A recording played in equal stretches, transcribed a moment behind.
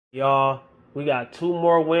Y'all, we got 2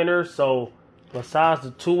 more winners. So besides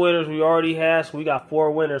the 2 winners we already had, so we got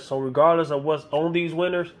 4 winners. So regardless of what's on these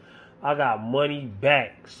winners, I got money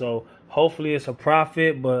back. So hopefully it's a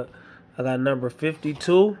profit, but I got number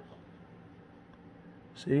 52.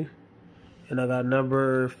 See? And I got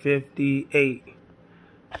number 58.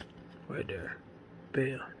 Right there.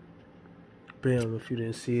 Bam. Bam, if you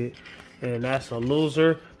didn't see it. And that's a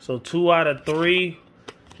loser. So 2 out of 3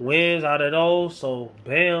 wins out of those. So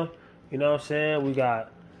bam. You know what I'm saying? We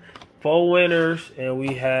got 4 winners and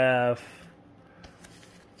we have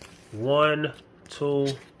 1, 2,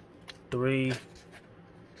 3,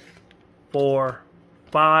 4,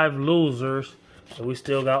 5 losers. And we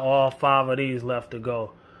still got all 5 of these left to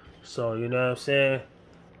go. So you know what I'm saying?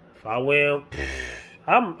 If I win,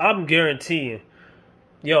 I'm guaranteeing.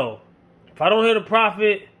 Yo, if I don't hit a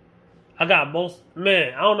profit, I got most,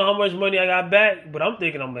 man, I don't know how much money I got back, but I'm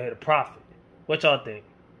thinking I'm going to hit a profit. What y'all think?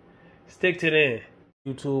 Stick to the end.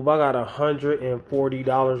 YouTube, I got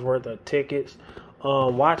 $140 worth of tickets.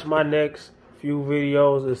 Watch my next few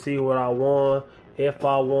videos to see what I won. If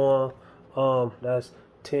I won, that's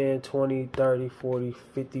 10, 20, 30, 40,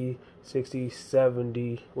 50, 60,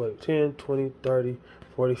 70, wait, 10, 20, 30,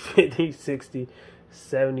 40, 50, 60,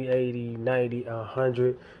 70, 80, 90,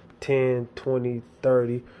 100, 10, 20,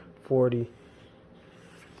 30, 40,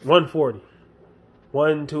 140.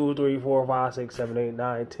 1, 2, 3, 4, 5, 6, 7, 8,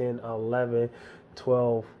 9, 10, 11,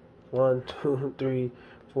 12, 1, 2, 3,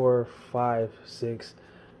 4, 5, 6,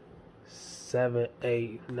 7,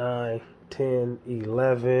 8, 9, 10,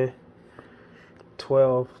 11,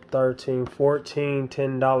 12, 13, 14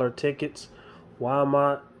 $10 tickets. Why am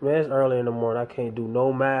I, man, it's early in the morning. I can't do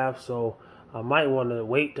no math, so I might want to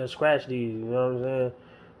wait to scratch these, you know what I'm saying?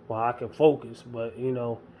 While I can focus, but you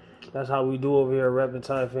know, that's how we do over here at Reppin'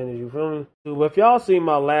 Time Fitness, you feel me? But if y'all see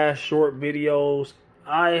my last short videos,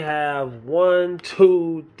 I have 1,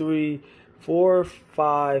 2, 3, 4,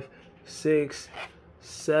 5, 6,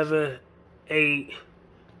 7, 8,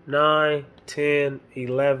 9, 10,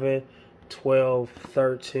 11, 12,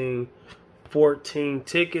 13, 14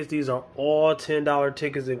 tickets. These are all $10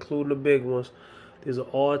 tickets, including the big ones. These are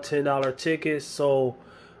all $10 tickets, so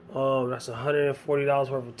that's $140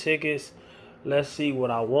 worth of tickets. Let's see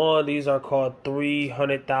what I won. These are called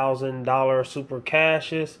 $300,000 super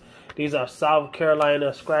cashes. These are South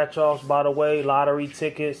Carolina scratch-offs, by the way, lottery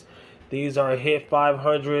tickets. These are hit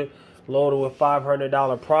 500 loaded with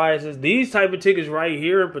 $500 prizes. These type of tickets right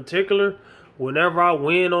here in particular, whenever I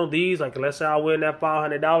win on these, like let's say I win that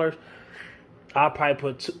 $500, I'll probably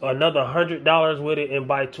put another $100 with it and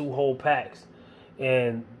buy 2 whole packs.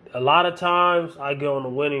 And a lot of times I get on the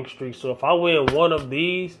winning streak. So if I win one of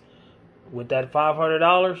these with that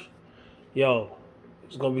 $500, yo,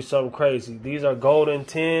 it's going to be something crazy. These are golden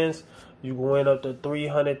 10s. You can win up to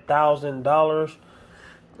 $300,000.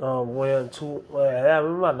 Win 2, we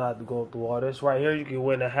might not have to go through all this. Right here, you can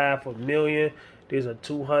win $500,000. These are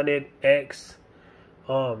 200X.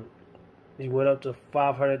 You went up to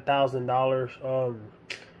 $500,000.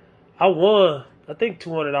 I won, I think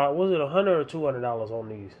 $200. Was it $100 or $200 on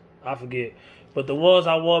these? I forget. But the ones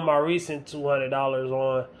I won my recent $200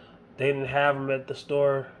 on, they didn't have them at the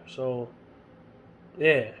store. So,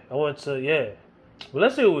 yeah, I went to, yeah. But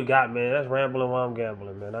let's see what we got, man. That's rambling while I'm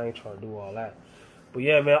gambling, man. I ain't trying to do all that. But,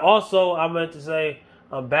 yeah, man. Also, I meant to say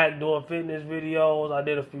I'm back doing fitness videos. I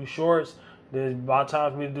did a few shorts. Then it's about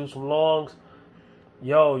time for me to do some longs.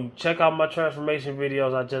 Yo, check out my transformation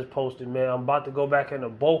videos I just posted, man. I'm about to go back into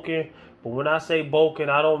bulking. But when I say bulking,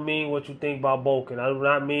 I don't mean what you think about bulking. I do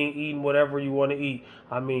not mean eating whatever you want to eat.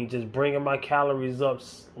 I mean just bringing my calories up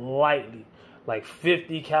slightly. Like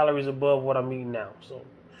 50 calories above what I'm eating now. So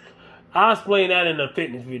I'll explain that in the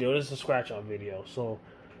fitness video. This is a scratch-off video. So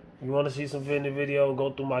you want to see some fitness video,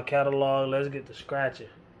 go through my catalog. Let's get to scratching.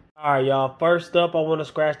 All right, y'all. First up, I want to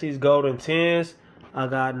scratch these golden 10s. I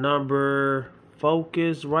got number...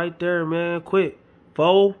 Focus right there, man. Quick.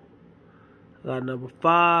 4. I got number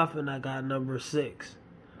 5 and I got number 6.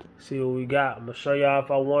 See what we got. I'm going to show y'all if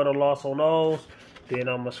I won or lost on those. Then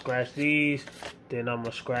I'm going to scratch these. Then I'm going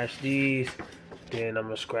to scratch these. Then I'm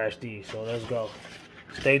going to scratch these. So let's go.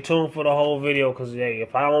 Stay tuned for the whole video because, hey,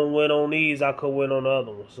 if I don't win on these, I could win on the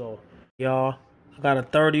other ones. So, y'all, I got a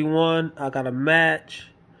 31. I got a match.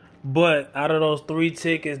 But out of those 3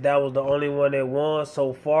 tickets, that was the only one that won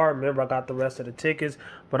so far. Remember, I got the rest of the tickets.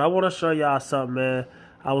 But I want to show y'all something, man.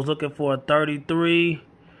 I was looking for a 33.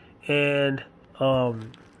 And I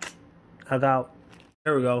got,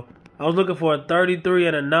 there we go. I was looking for a 33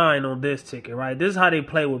 and a 9 on this ticket, right? This is how they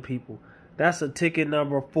play with people. That's a ticket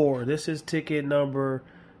number 4. This is ticket number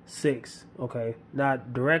 6. Okay,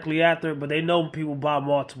 not directly after, but they know people buy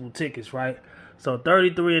multiple tickets, right? So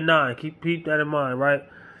 33 and 9. Keep that in mind, right?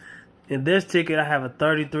 In this ticket, I have a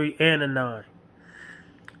 33 and a 9.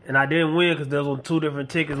 And I didn't win because there was on 2 different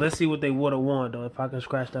tickets. Let's see what they would have won, though. If I can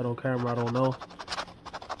scratch that on camera, I don't know.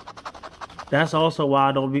 That's also why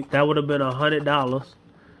I don't be... That would have been $100.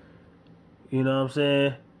 You know what I'm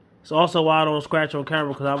saying? It's also why I don't scratch on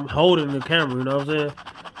camera, because I'm holding the camera, you know what I'm saying?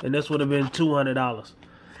 And this would have been $200.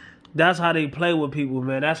 That's how they play with people,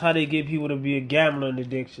 man. That's how they get people to be a gambling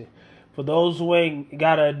addiction. For those who ain't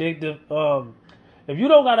got an addictive... if you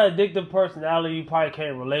don't got an addictive personality, you probably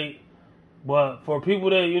can't relate. But for people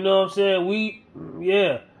that, you know what I'm saying,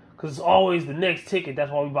 because it's always the next ticket.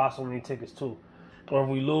 That's why we buy so many tickets, too. Or if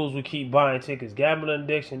we lose, we keep buying tickets. Gambling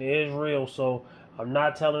addiction is real, so I'm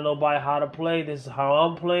not telling nobody how to play. This is how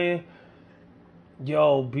I'm playing.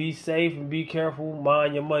 Yo, be safe and be careful.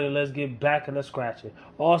 Mind your money. Let's get back in the scratching.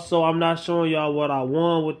 Also, I'm not showing y'all what I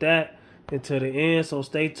won with that until the end, so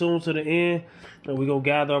stay tuned to the end. And we're going to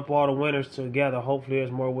gather up all the winners together. Hopefully there's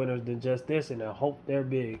more winners than just this, and I hope they're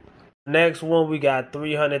big. Next one, we got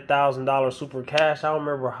 $300,000 super cash. I don't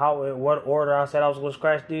remember what order I said I was going to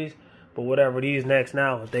scratch these, but whatever. These next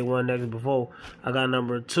now, if they won next before. I got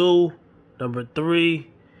number 2, number 3,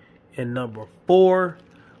 and number 4.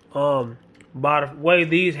 By the way,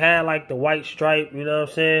 these had like the white stripe, you know what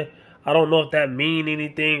I'm saying? I don't know if that mean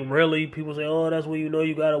anything really. People say, oh, that's when you know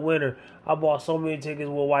you got a winner. I bought so many tickets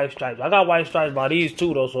with white stripes. I got white stripes by these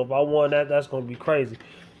too, though, so if I won that, that's going to be crazy.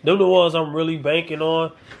 Them the ones I'm really banking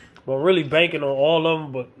on. But really banking on all of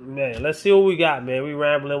them. But, man, let's see what we got, man. We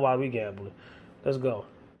rambling while we gambling. Let's go.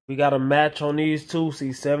 We got a match on these two.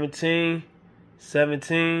 See, 17,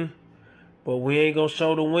 17. But we ain't going to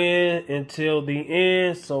show the win until the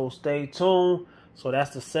end, so stay tuned. So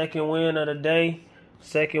that's the second win of the day.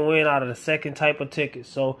 Second win out of the second type of ticket.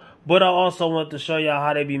 So, but I also want to show y'all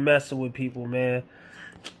how they be messing with people, man.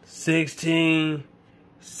 16,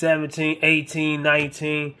 17, 18,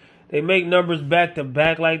 19. They make numbers back to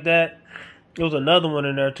back like that. There was another one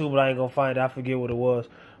in there too, but I ain't gonna find it. I forget what it was.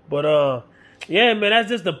 But yeah, man, that's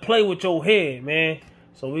just to play with your head, man.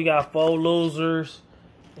 So we got 4 losers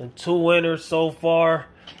and 2 winners so far.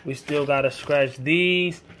 We still gotta scratch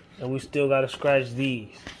these, and we still gotta scratch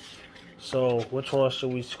these. So which one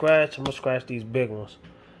should we scratch? I'm gonna scratch these big ones.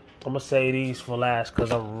 I'm gonna say these for last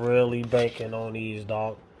because I'm really banking on these,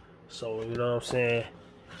 dog. So you know what I'm saying.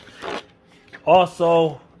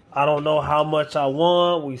 Also, I don't know how much I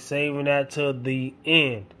won. We saving that till the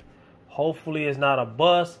end. Hopefully it's not a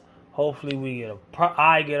bust. Hopefully we get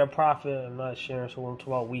I get a profit. I'm not sharing, so I'm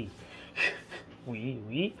talking about we.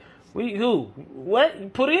 We who? What? You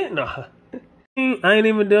put in? Nah. I ain't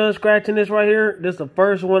even done scratching this right here. This is the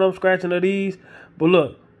first one I'm scratching of these. But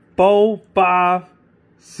look, 4, 5,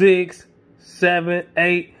 6, 7,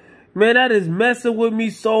 8. Man, that is messing with me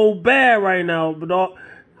so bad right now. But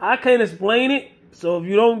I can't explain it. So if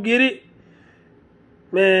you don't get it,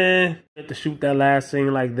 man, you have to shoot that last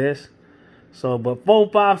scene like this. So, but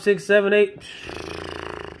 4, 5, 6, 7, 8.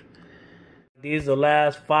 These are the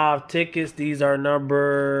last 5 tickets. These are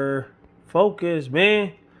number, focus,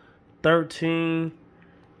 man. 13,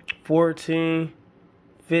 14,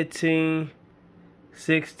 15,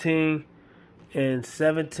 16, and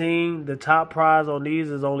 17. The top prize on these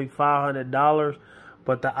is only $500,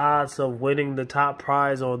 but the odds of winning the top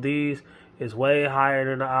prize on these is way higher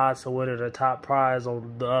than the odds of winning the top prize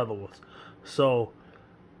on the other ones. So,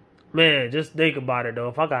 man, just think about it, though.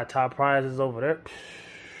 If I got top prizes over there,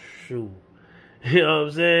 shoot. You know what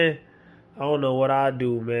I'm saying? I don't know what I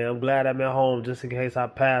do, man. I'm glad I'm at home just in case I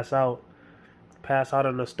pass out. Pass out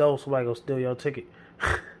in the stove, somebody go steal your ticket.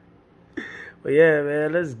 But yeah,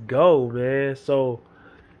 man, let's go, man. So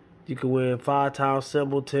you can win 5-times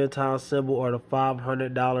symbol, 10-times symbol, or the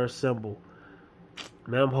 $500 symbol.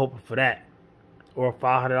 Man, I'm hoping for that. Or a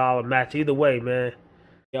 $500 match. Either way, man.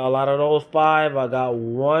 Y'all, out of those 5, I got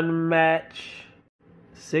 1 match.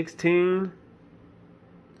 16.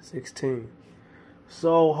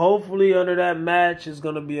 So hopefully under that match is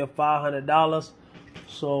going to be a $500.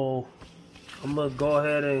 So I'm going to go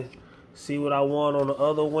ahead and see what I won on the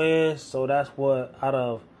other wins. So that's what, out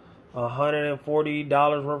of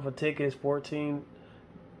 $140 worth of tickets, 14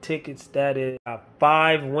 tickets, that is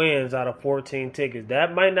 5 wins out of 14 tickets.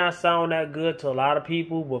 That might not sound that good to a lot of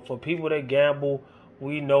people, but for people that gamble,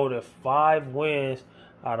 we know that 5 wins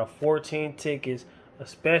out of 14 tickets,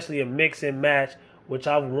 especially a mix and match, which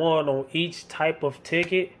I've won on each type of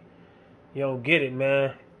ticket. You don't get it,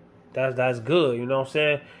 man. That's good, you know what I'm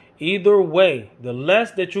saying? Either way, the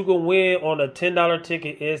less that you can win on a $10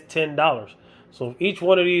 ticket is $10. So if each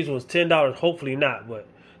one of these was $10, hopefully not, but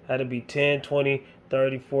Had to be 10, 20,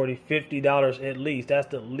 30, 40, $50 at least. That's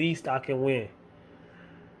the least I can win.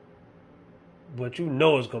 But you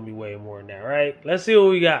know it's going to be way more than that, right? Let's see what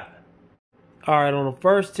we got. All right, on the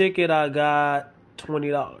first ticket, I got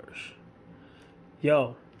 $20.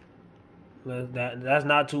 Yo, that's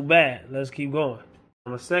not too bad. Let's keep going.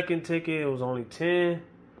 On the second ticket, it was only 10.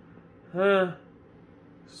 Huh?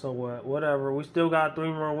 So what? Whatever. We still got 3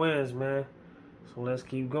 more wins, man. So let's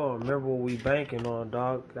keep going. Remember what we banking on,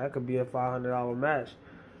 dog. That could be a $500 match.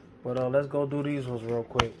 But let's go do these ones real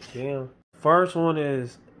quick. Damn. First one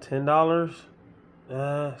is $10.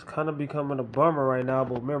 It's kind of becoming a bummer right now,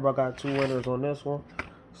 but remember I got 2 winners on this one.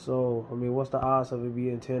 So, I mean, what's the odds of it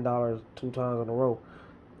being $10 2 times in a row?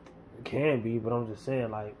 It can be, but I'm just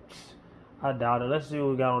saying, like, I doubt it. Let's see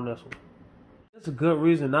what we got on this one. It's a good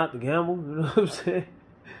reason not to gamble, you know what I'm saying?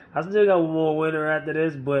 I still got one more winner after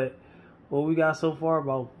this, but what we got so far,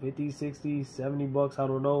 about 50, 60, 70 bucks, I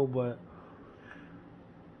don't know, but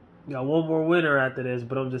got one more winner after this,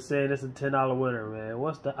 but I'm just saying it's a $10 winner, man.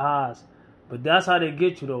 What's the odds? But that's how they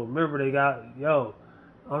get you, though. Remember, they got, yo,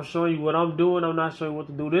 I'm showing you what I'm doing. I'm not showing you what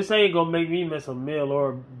to do. This ain't going to make me miss a meal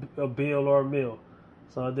or a bill or a meal.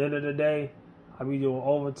 So at the end of the day, I be doing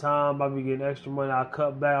overtime. I be getting extra money. I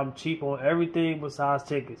cut back. I'm cheap on everything besides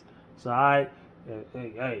tickets. So,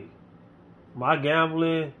 hey, my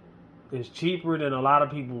gambling is cheaper than a lot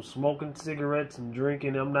of people smoking cigarettes and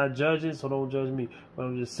drinking. I'm not judging, so don't judge me. But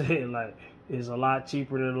I'm just saying, like, it's a lot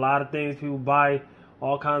cheaper than a lot of things people buy.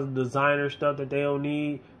 All kinds of designer stuff that they don't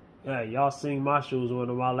need. Yeah, y'all seen my shoes in one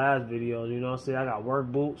of my last videos. You know what I'm saying? I got work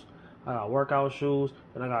boots, I got workout shoes,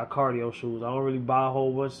 and I got cardio shoes. I don't really buy a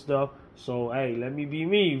whole bunch of stuff. So, hey, let me be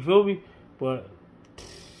me. You feel me? But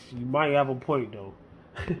you might have a point, though.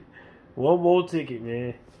 One more ticket,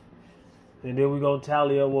 man. And then we going to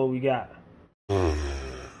tally up what we got.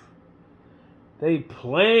 They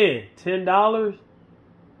playing. $10?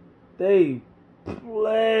 They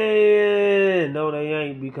playing. No, they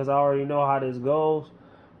ain't, because I already know how this goes.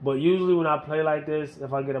 But usually when I play like this,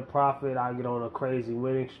 if I get a profit, I get on a crazy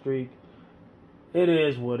winning streak. It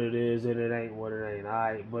is what it is, and it ain't what it ain't. All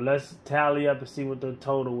right, but let's tally up and see what the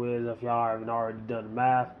total is if y'all haven't already done the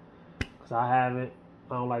math, because I haven't.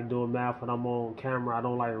 I don't like doing math when I'm on camera. I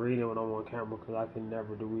don't like reading when I'm on camera, because I can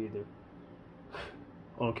never do either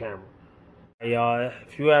on camera. Hey, y'all,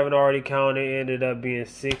 if you haven't already counted, it ended up being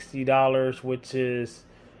 $60, which is,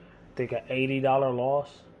 I think, an $80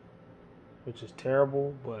 loss, which is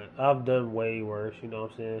terrible, but I've done way worse, you know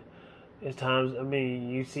what I'm saying? It's times, I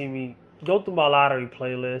mean, you see me go through my lottery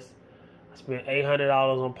playlist. I spent $800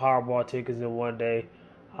 on Powerball tickets in one day.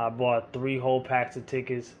 I bought 3 whole packs of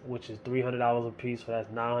tickets, which is $300 a piece, so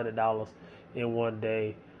that's $900 in one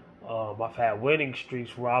day. I've had winning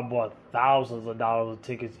streaks where I bought thousands of dollars of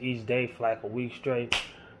tickets each day for like a week straight.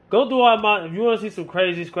 Go through all my, if you want to see some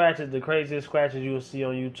crazy scratches, the craziest scratches you will see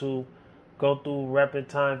on YouTube, go through Reppin'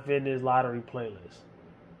 Time Fitness lottery playlist.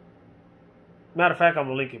 Matter of fact, I'm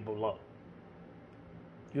going to link it below.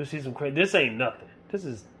 You'll see some crazy, this ain't nothing. This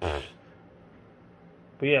is, but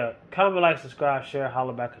yeah, comment, like, subscribe, share,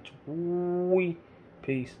 holler back at you.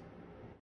 Peace.